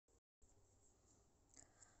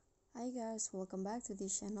Hi guys, welcome back to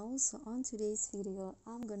this channel. So on today's video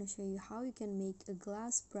I'm gonna show you how you can make a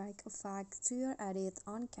glass break effect to your edit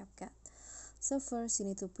on CapCut. So first you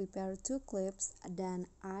need to prepare two clips, then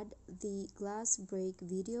add the glass break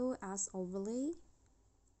video as overlay.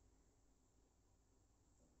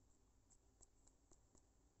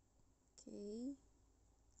 Okay,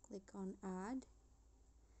 click on add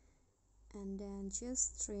and then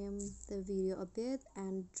just trim the video a bit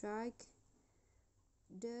and drag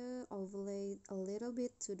the overlay a little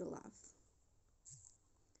bit to the left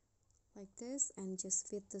like this, and just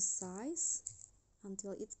fit the size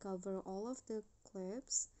until it cover all of the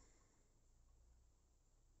clips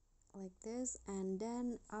like this. And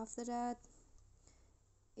then after that,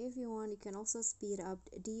 if you want, you can also speed up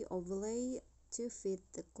the overlay to fit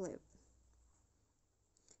the clip.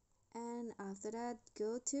 And after that,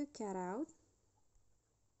 go to cutout,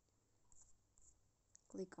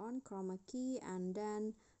 click on chroma key and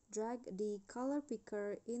then drag the color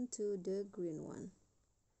picker into the green one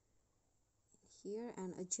here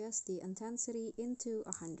and adjust the intensity into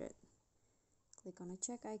 100. Click on a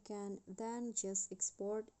check icon, then just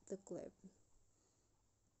export the clip.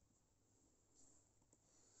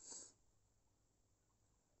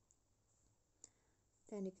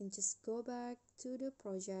 Then you can just go back to the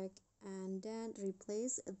project and then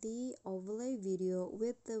replace the overlay video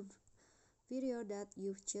with the video that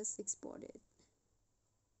you've just exported.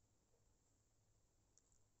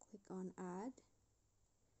 Click on add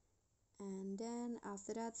and then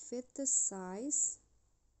after that fit the size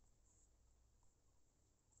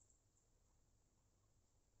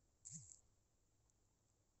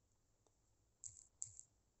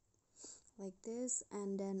like this,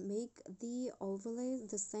 and then make the overlay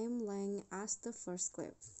the same length as the first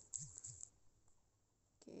clip.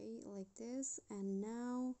 Okay, like this. And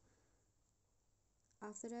now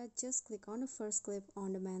after that, just click on the first clip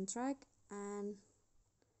on the main track and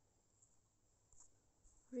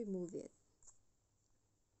remove it.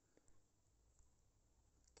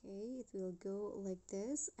 Okay, it will go like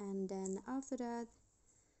this. And then after that,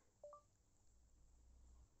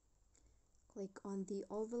 click on the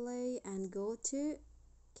overlay and go to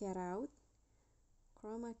cutout,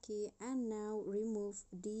 chroma key, and now remove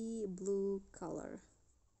the blue color.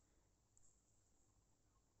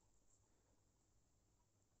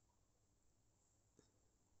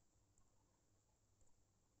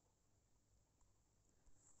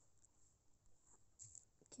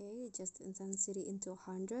 Okay, adjust intensity into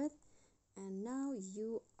 100 and now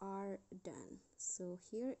you are done. So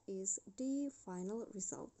here is the final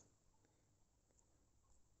result.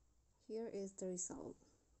 Here is the result.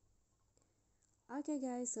 Okay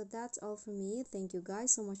guys, so that's all for me. Thank you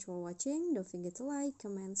guys so much for watching. Don't forget to like,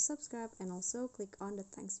 comment, subscribe, and also click on the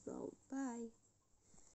thanks below. Bye.